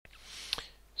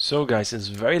So guys, it's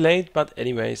very late, but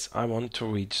anyways, I want to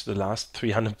reach the last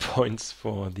 300 points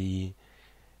for the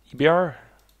EBR,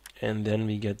 and then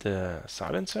we get the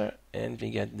silencer and we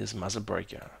get this muzzle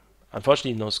breaker.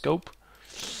 Unfortunately, no scope.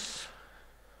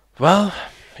 Well,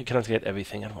 we cannot get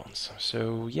everything at once.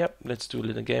 So yep, let's do a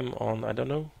little game on, I don't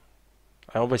know.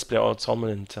 I always play ensemble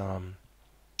and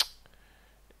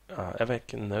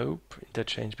ADX, nope,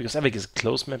 interchange, because ADX is a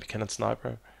close map, you cannot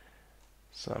sniper.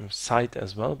 Some sight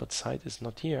as well, but sight is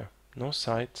not here. No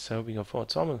sight, so we go for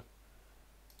ensemble.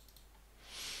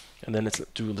 And then let's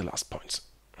do the last points.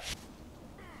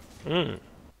 And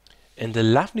the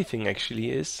lovely thing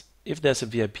actually is, if there's a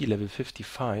VIP level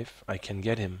 55, I can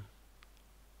get him.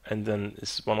 And then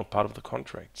it's part of the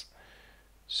contracts.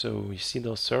 So you see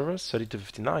those servers, 30 to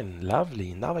 59,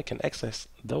 lovely. Now I can access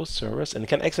those servers, and I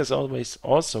can access always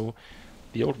also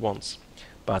the old ones.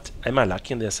 But am I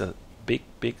lucky and there's a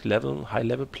big level, high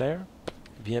level player,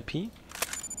 VIP?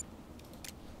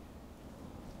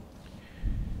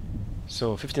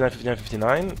 So 59, 59,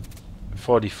 59,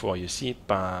 44, you see,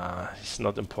 but it's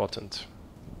not important.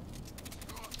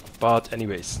 But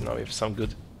anyways, now we have some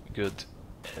good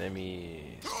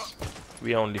enemies.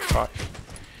 We are only 5.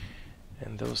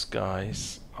 And those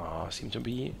guys seem to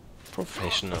be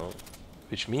professional,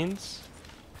 which means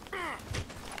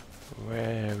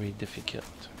very difficult.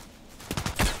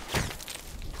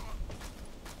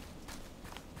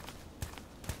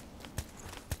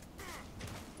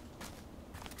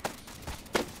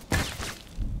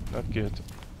 Not good.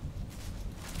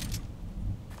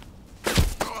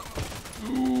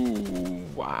 Ooh,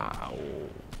 wow.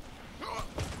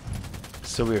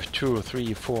 So we have 2,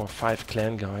 3, 4, 5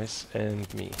 clan guys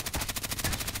and me.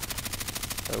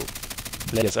 Oh,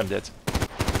 yes, I'm dead.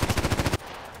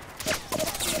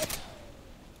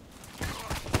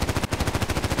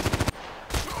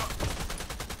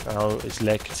 Oh, it's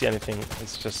lag. See anything?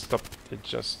 It's just stopped. It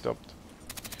just stopped.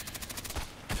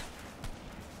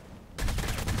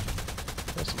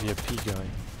 There's a VIP guy.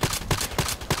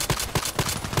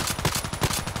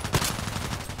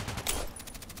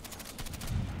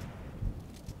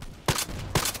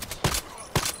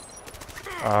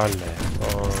 Ale,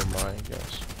 oh my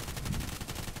gosh.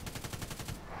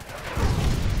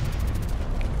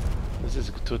 This is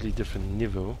a totally different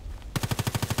niveau.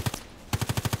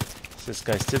 Is this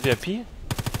guy still VIP?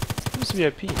 Who's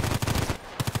VIP?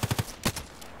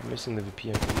 I'm missing the VIP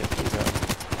guy.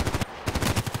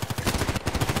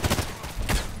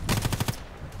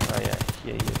 Ah yeah,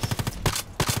 here he is.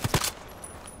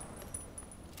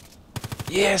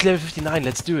 Yes, level 59,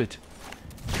 let's do it.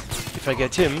 If I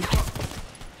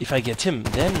get him,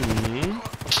 then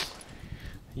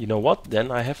you know what?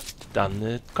 Then I have done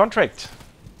the contract.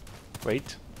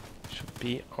 Wait, should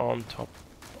be on top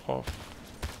of.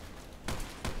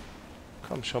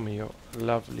 Come, show me your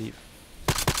lovely.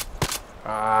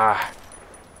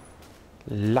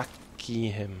 Lucky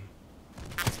him.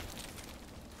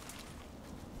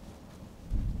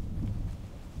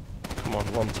 Come on,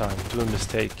 one time, do a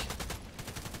mistake.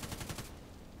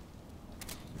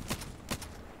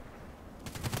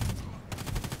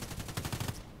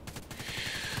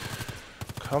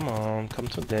 Come on, come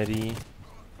to daddy.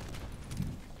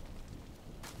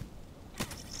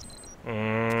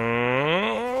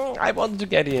 I want to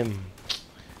get him.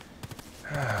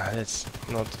 That's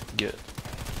not good.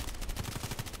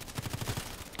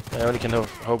 I only can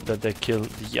hope that they kill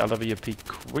the other VIP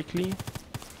quickly.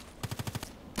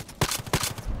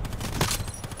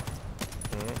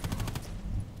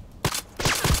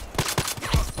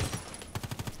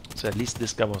 So at least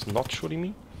this guy was not shooting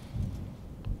me.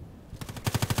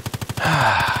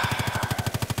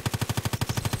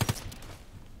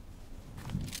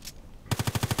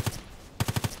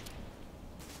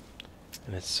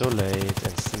 And it's so late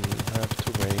and still have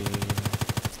to wait.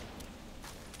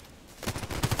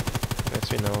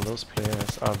 As we know, those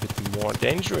players are a bit more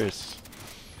dangerous.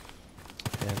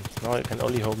 And now I can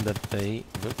only hope that they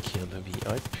will kill the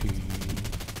VIP.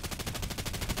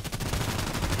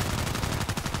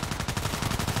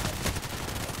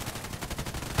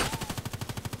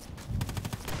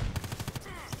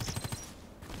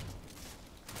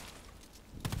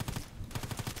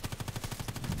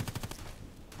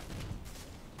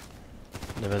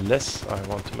 Nevertheless, I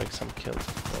want to make some kills,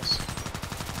 of course.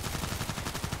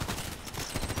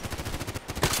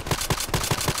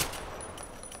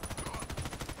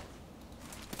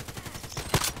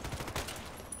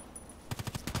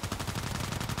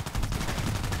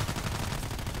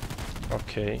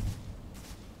 Okay.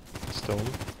 Stone.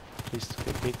 Please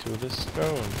get me to the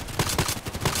stone.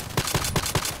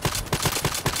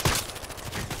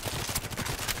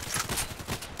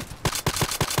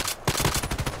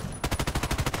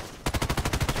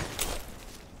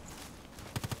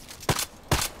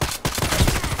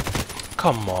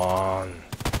 Come on.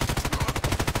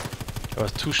 There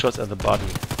was 2 shots at the body.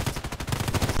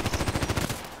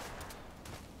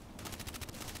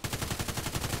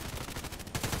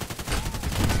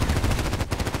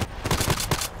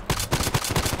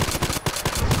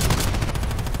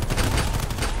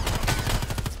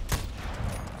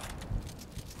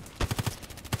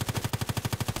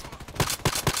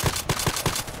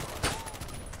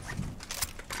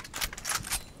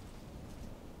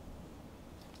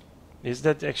 Is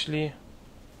that actually...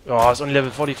 Oh, it's only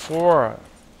level 44!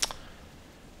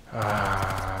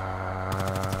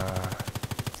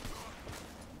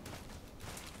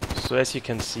 So as you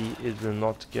can see, it will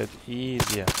not get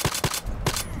easier.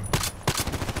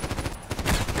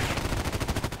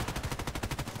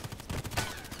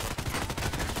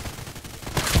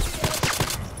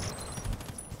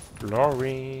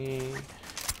 Glory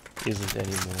isn't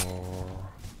anymore.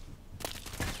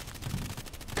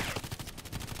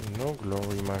 No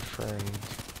glory, my friend.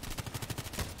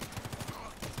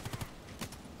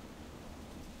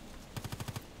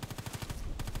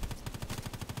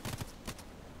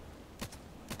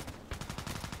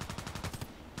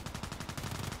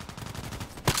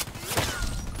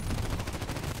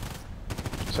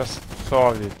 Just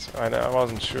thought it. I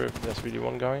wasn't sure if there's really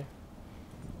one guy.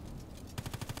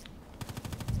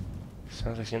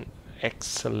 Sounds like an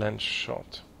excellent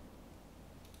shot.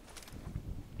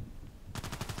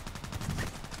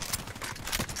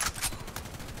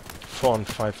 Four and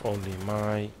 5 only,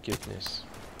 my goodness.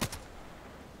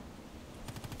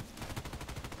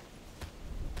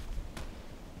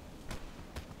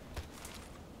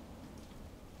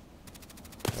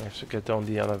 I have to get down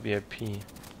the other VIP.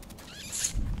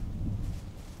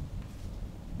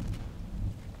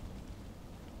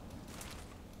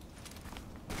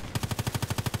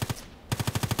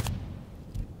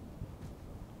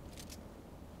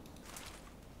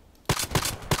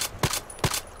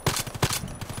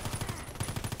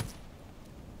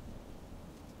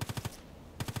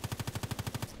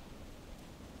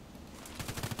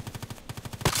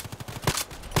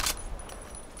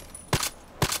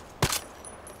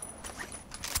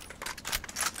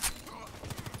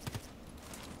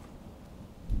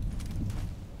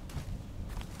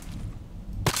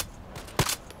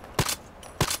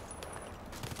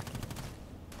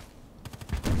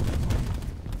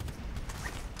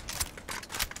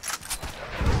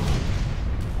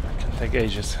 Take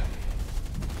ages.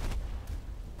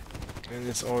 And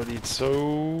it's already so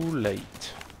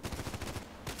late.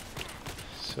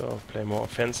 So play more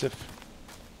offensive.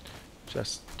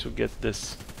 Just to get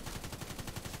this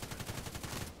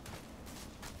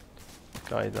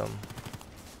guy done.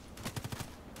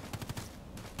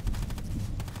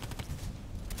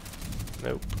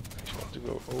 Nope. I just want to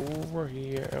go over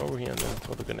here, and then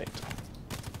throw the grenade.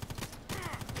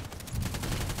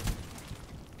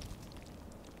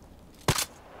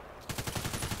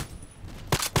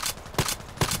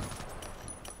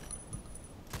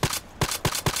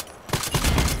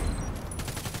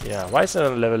 Yeah, why is it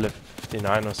on level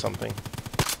 59 or something?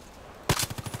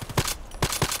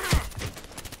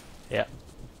 Yeah,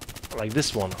 like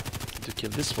this one. To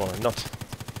kill this one, not.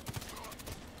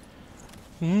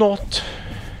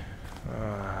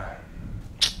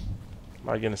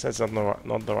 My goodness, that's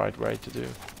not the right way to do.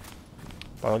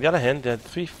 But on the other hand, there are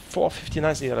 4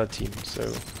 59s in the other team,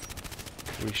 so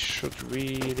we should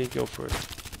really go for it.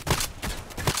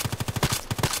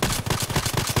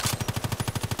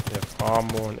 They have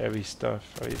armor and everything.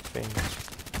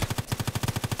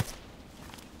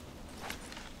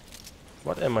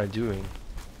 What am I doing?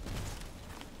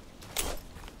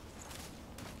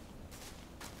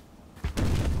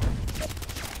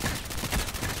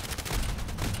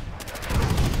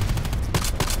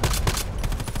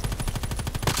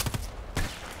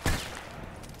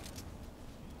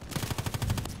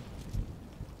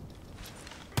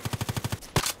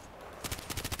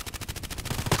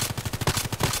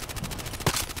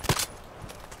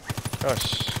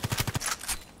 Gosh.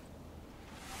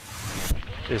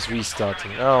 It's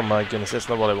restarting. Oh my goodness, that's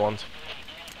not what I want.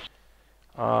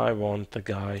 I want the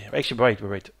guy. Actually,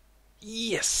 wait.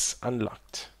 Yes!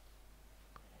 Unlocked.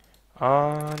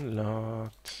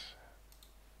 Unlocked.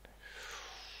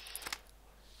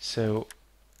 So,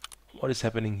 what is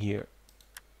happening here?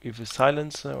 We have a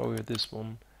silencer or we have this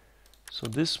one. So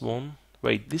this one,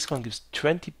 wait, this one gives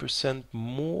 20%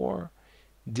 more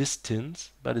distance,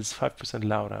 but it's 5%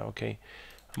 louder. Okay,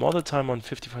 I'm all the time on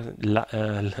 50%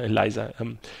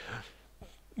 leiser,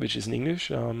 which is in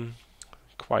English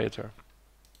quieter.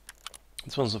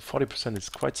 This one's at 40%. It's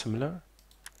quite similar,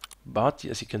 but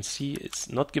as you can see, it's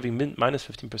not giving minus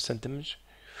 15% damage.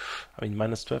 I mean,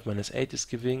 minus 12, minus 8 is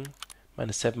giving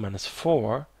 -7,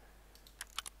 -4.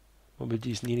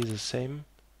 Mobility is nearly the same.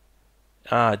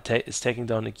 Ah, it's taking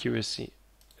down accuracy.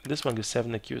 This one gives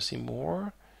 7 accuracy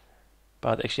more.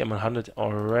 But actually I'm on 100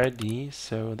 already,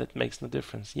 so that makes no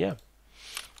difference. Yeah.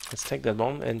 Let's take that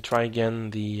one and try again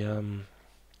the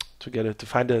to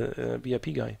find a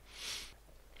VIP guy.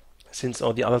 Since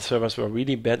all the other servers were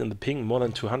really bad in the ping, more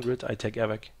than 200, I take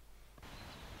AVAC.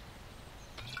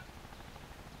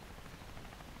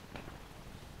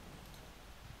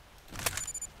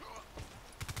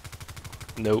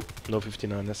 No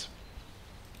 59ers.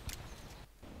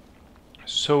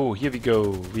 So here we go.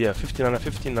 We have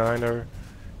 59er,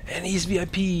 and he's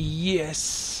VIP.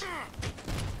 Yes.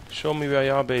 Show me where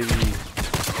you are, baby.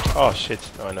 Oh shit!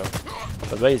 No, I know.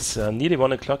 By the way, it's nearly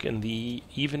 1 o'clock in the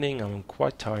evening. I'm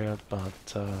quite tired,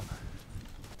 but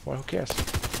well, who cares?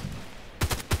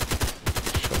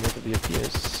 Show me what the VIP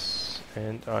is,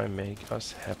 and I make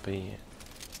us happy.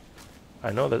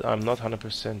 I know that I'm not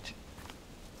 100%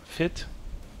 fit,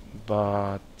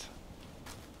 but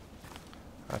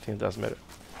I think it doesn't matter.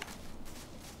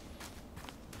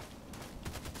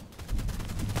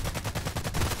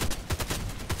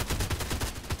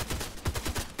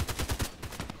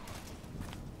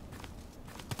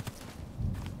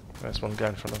 There's one guy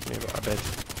in front of me, I bet.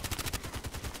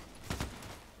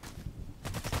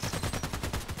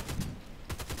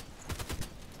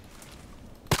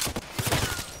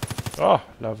 Oh,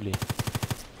 lovely.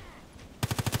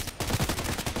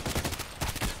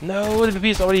 No, the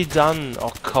VP is already done. Oh,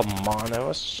 come on. I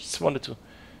just wanted to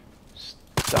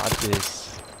start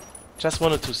this. Just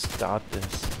wanted to start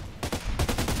this.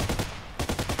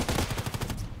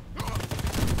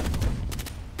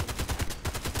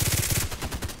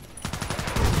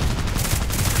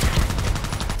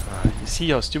 You see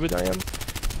how stupid I am?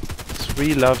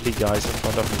 3 lovely guys in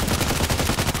front of me.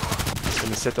 So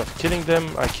instead of killing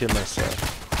them, I kill myself.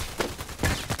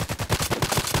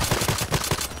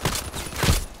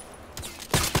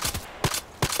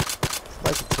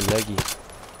 Why is it so laggy?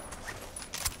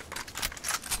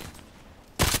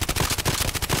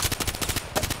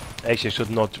 Actually, I should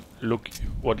not look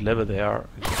what level they are.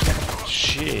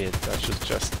 Shit, I should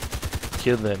just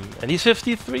kill them. And he's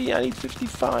 53, I need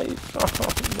 55. Oh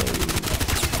no.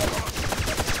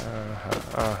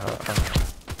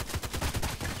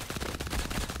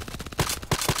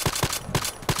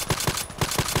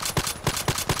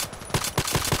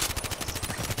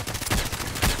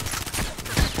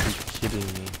 You're kidding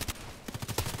me.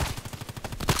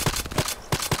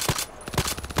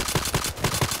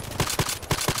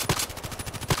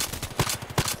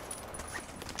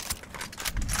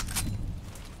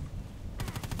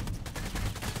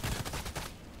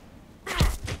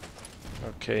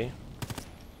 Okay.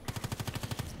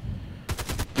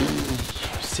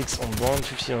 6 on 1,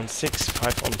 15 on 6,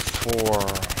 5 on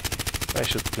 4. I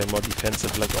should play more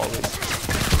defensive like always.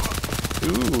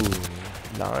 Ooh,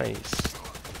 nice.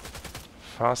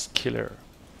 Fast killer.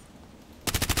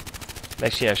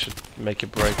 Actually, I should make a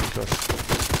break because...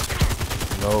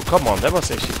 No, come on, that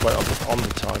was actually quite on the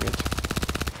target.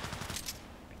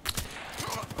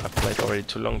 I played already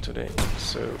too long today,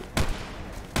 so...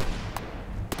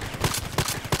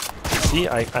 See,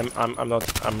 I'm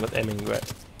not aiming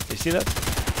right. You see that?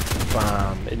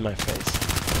 Bam, in my face.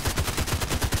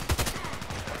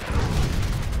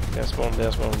 There's one,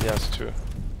 there's 2.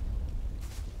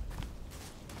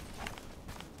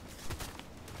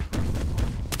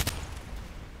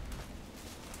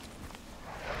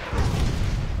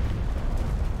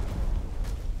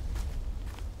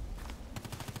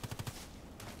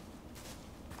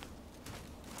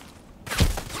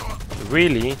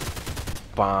 Really?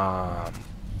 Bam.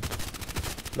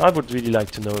 Now I would really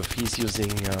like to know if he's using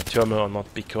thermal or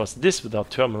not, because this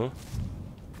without thermal,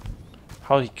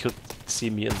 how he could see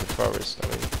me in the forest, I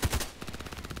mean,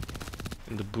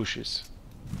 in the bushes.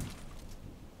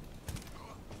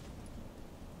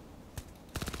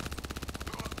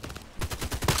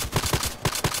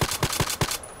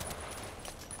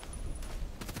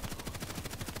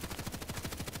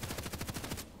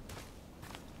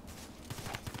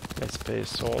 Let's play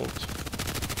assault.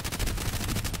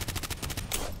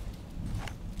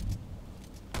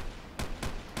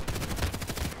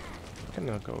 Can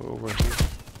I go over here?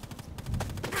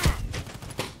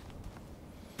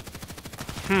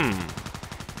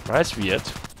 That's weird.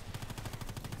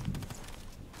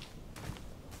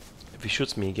 If he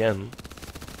shoots me again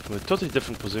from a totally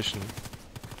different position,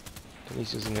 then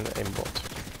he's using an aimbot.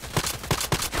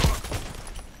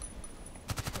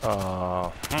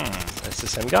 It's the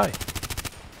same guy.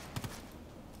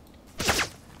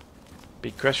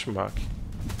 Big question mark.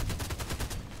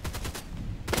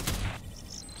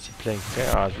 Is he playing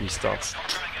fair? Ah, it restarts.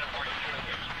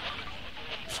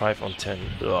 5 on 10.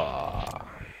 Ugh.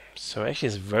 So actually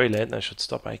it's very late and I should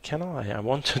stop. I cannot. I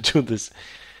want to do this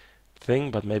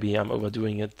thing, but maybe I'm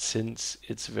overdoing it since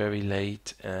it's very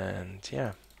late, and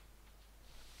yeah.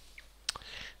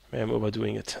 Maybe I'm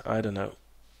overdoing it. I don't know.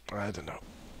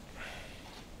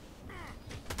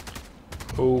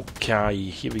 Okay,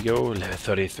 here we go. Level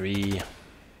 33.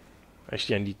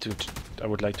 Actually, I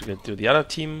would like to get to the other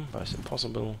team, but it's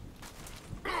impossible.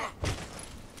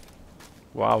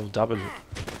 Wow, double.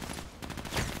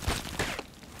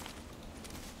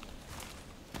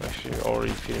 Actually,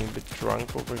 already feeling a bit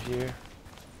drunk over here.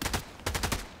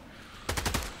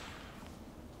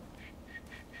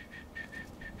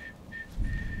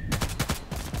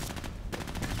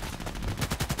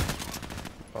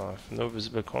 No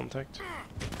visible contact.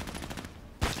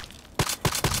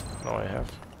 Now I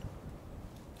have.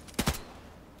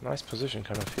 Nice position,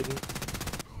 kind of hidden.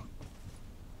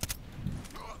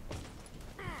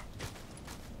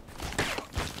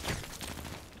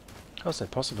 How's that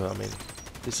possible? I mean,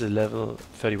 this is a level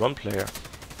 31 player.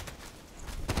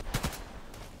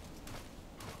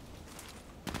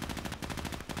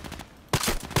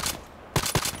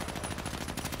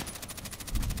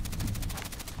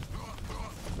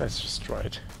 Let's just try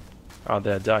it. Ah,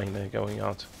 they're dying, they're going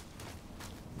out.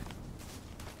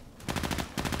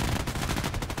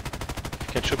 You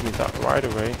can shoot me that right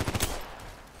away.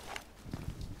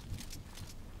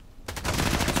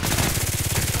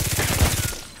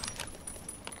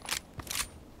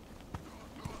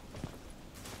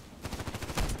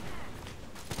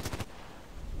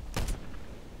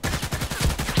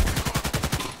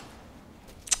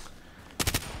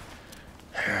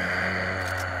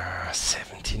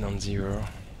 On 0.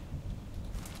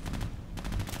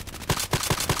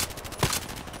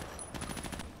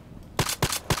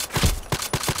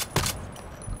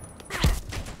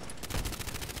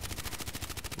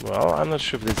 Well, I'm not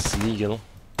sure if this is legal.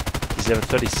 He's level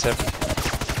 37.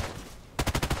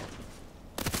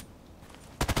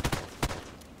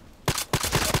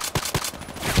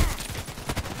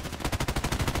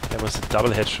 That was a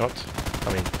double headshot.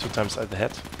 I mean, 2 times at the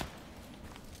head.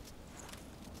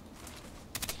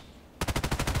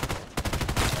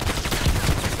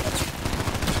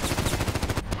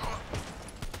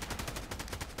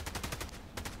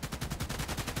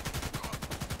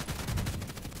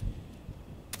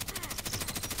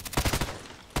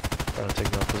 Gonna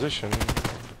take my position.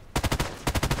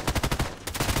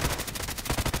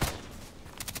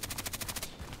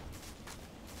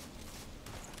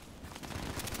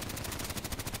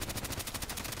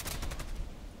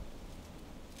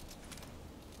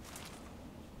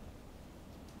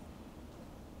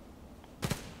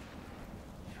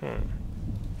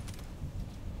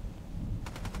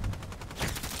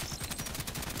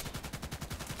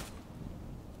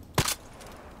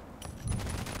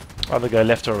 Other guy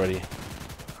left already.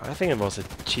 I think it was a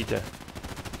cheater.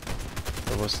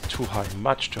 It was too high,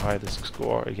 much too high, this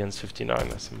score against 59.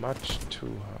 That's much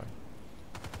too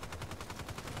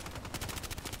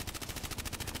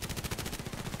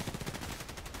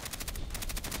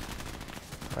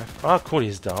high. Ah, cool,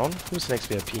 he's down. Who's next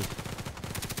VIP?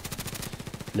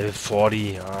 Level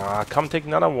 40. Ah, come take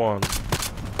another one.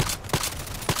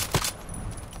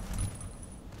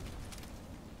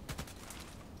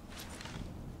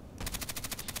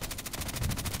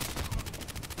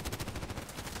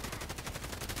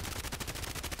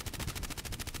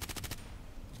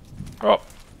 Oh,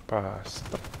 pass.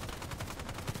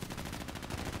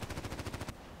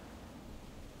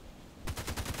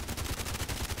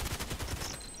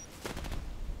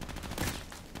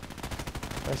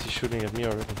 Why is he shooting at me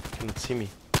already? Cannot see me.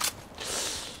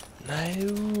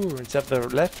 No, it's at the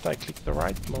left. I click the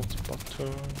right mouse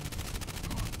button.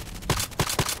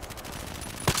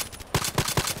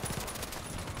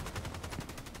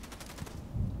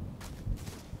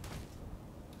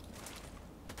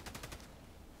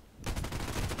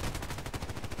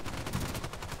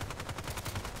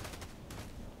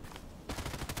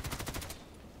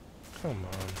 Come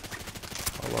on.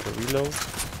 I want to reload.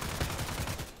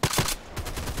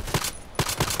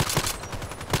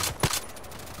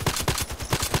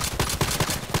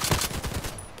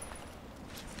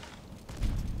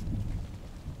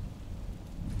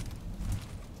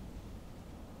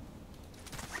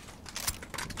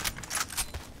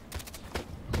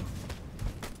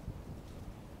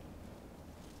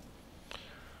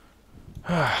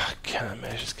 Ah, can't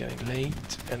imagine it's getting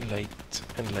late and late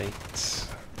and late.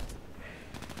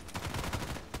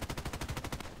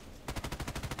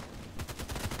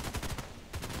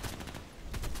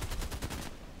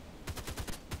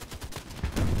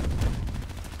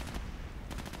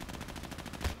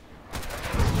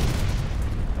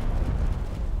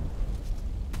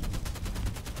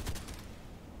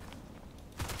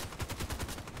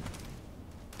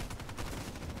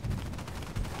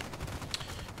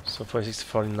 So 46 to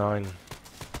 49.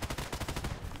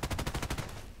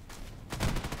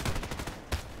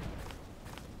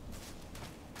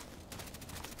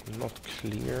 Not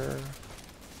clear.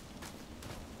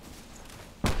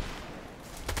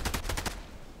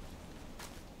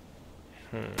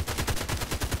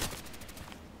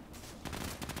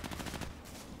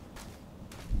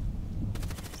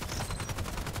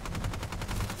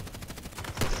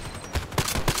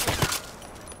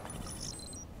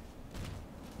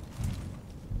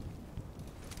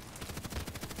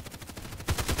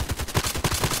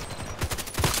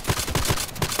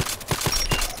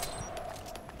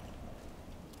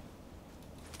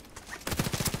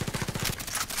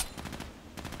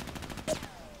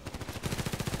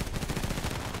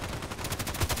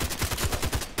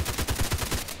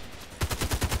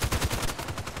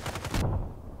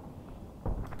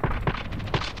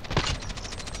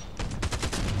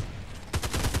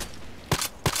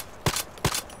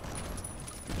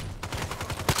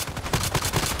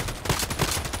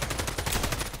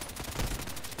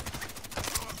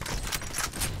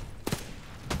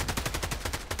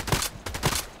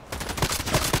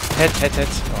 Head. Oh.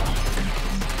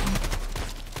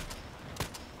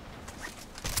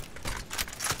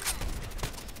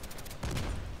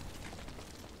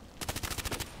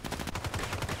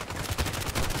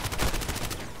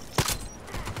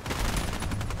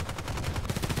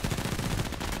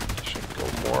 Should go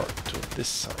more to this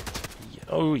side. Yeah.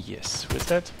 Oh yes, who is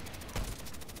that?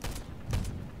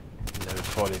 Level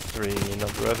 43,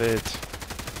 not worth it.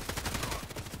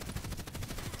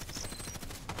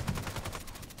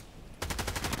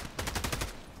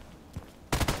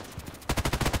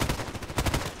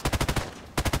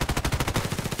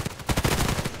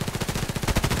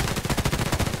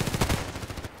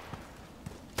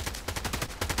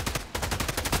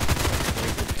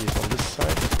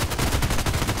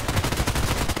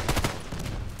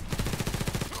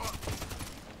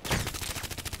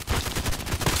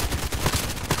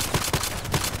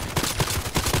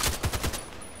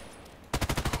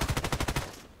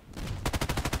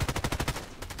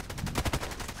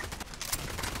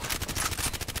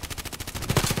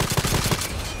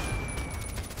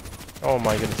 Oh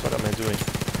my goodness, what am I doing?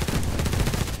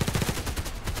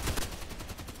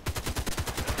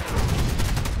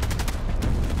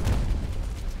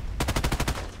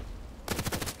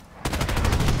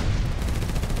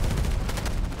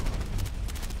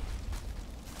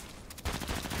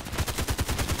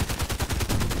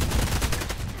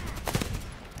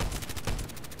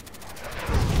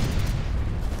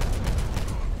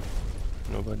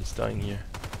 Nobody's dying here.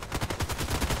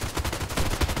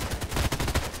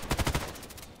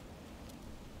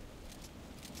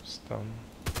 Stun.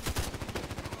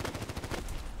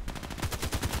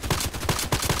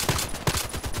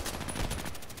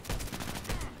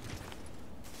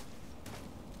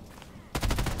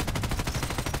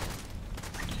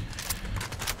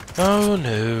 Oh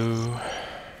no.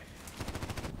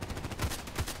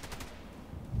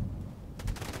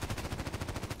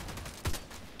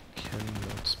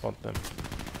 Cannot spot them.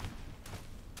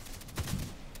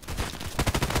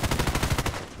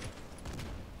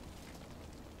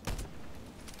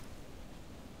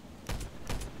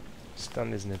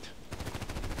 Stun, isn't it?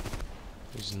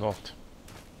 It's not.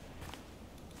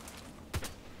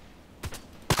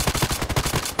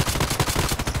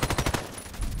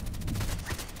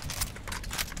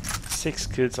 Six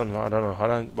kills on, I don't know,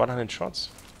 100 shots.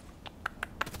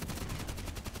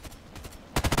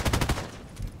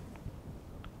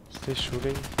 Still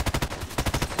shooting.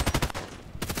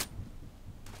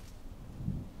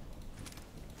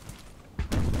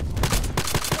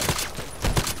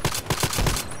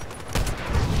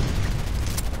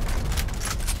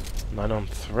 Nine on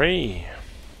 3.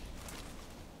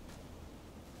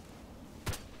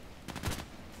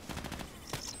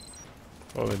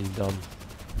 Already done.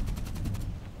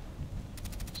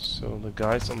 So the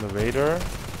guys on the radar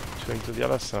turn to the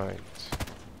other side.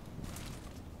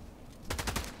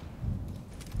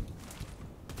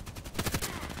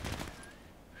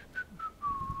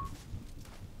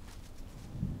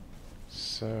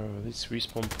 So this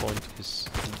respawn point is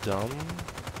done.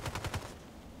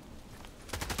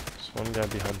 There's one guy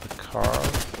behind the car.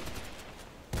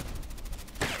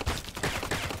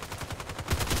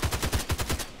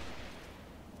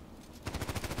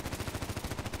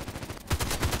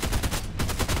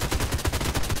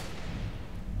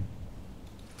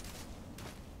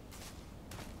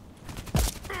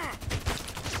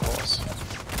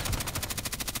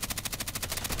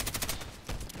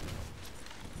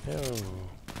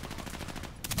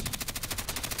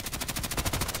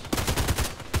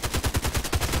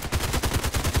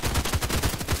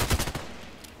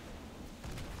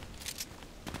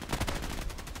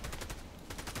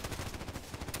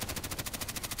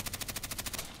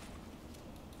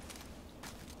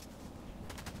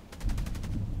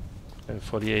 And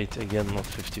 48 again, not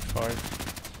 55.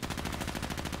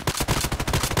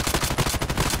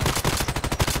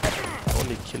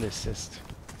 Only kill assist.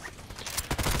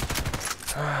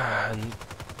 And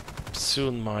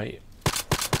soon my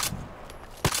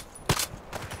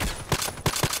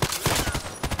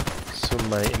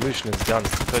ammunition is gone.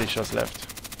 30 shots left.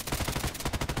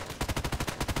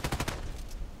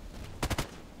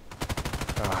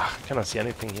 I cannot see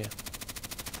anything here.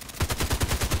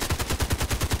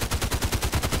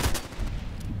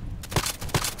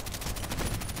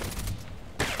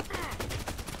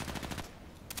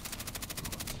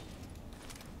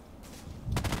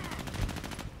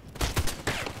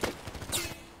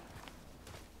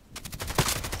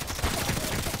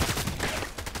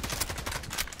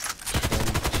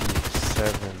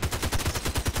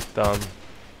 Done.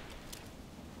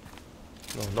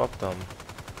 No, not done.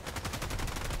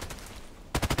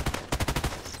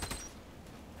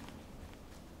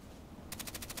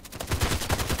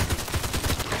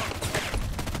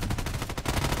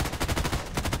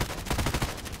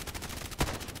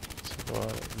 So a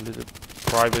little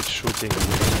private shooting.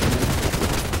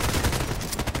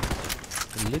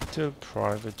 A little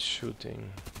private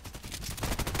shooting.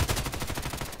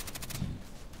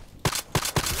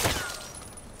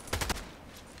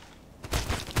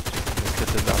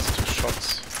 The last 2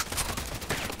 shots.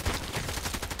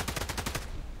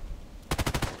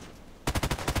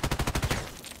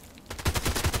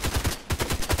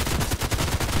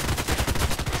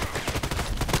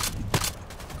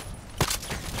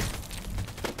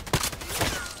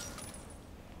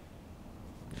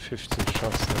 Fifteen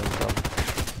shots now done.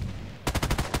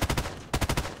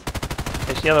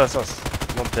 Actually, yeah, that's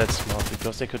not that smart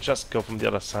because they could just go from the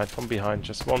other side, from behind,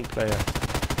 just one player.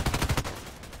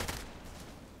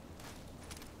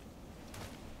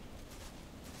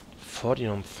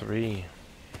 On 3.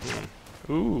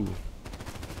 Ooh.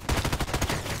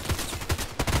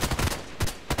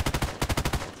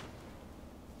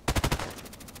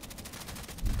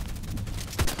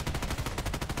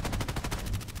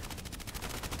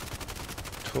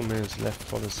 Two minutes left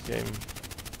for this game.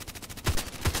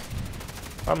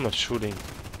 I'm not shooting.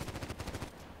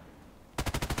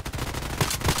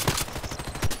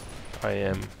 I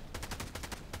am.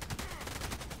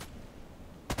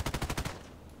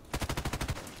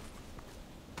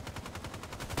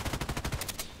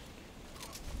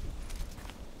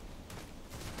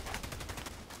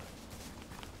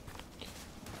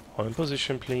 In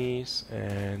position, please,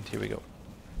 and here we go.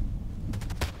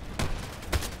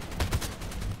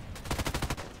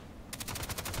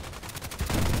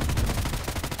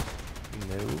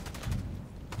 Nope.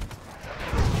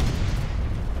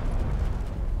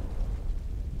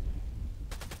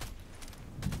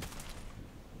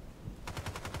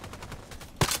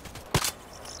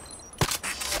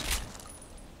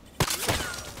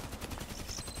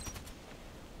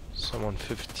 Someone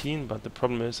 15, but the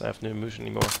problem is I have no ammunition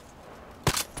anymore.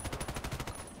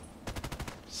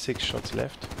 6 shots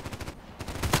left.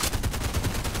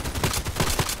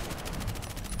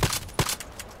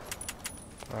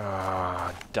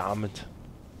 Ah, damn it.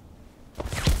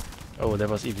 Oh, that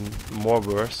was even more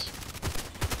worse.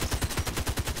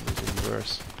 Even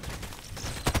worse.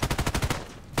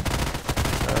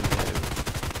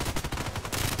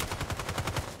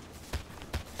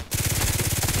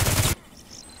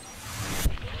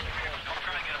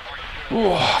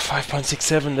 Oh,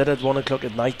 5.67, that at 1 o'clock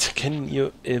at night. Can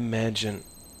you imagine?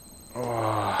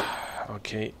 Oh,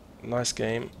 okay, nice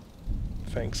game.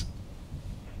 Thanks.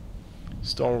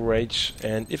 Storm Rage,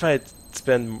 and if I had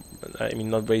spent,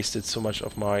 not wasted so much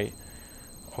of my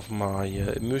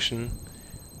ammunition,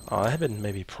 I haven't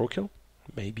maybe pro kill,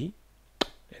 maybe.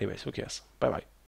 Anyways, who cares? Bye bye.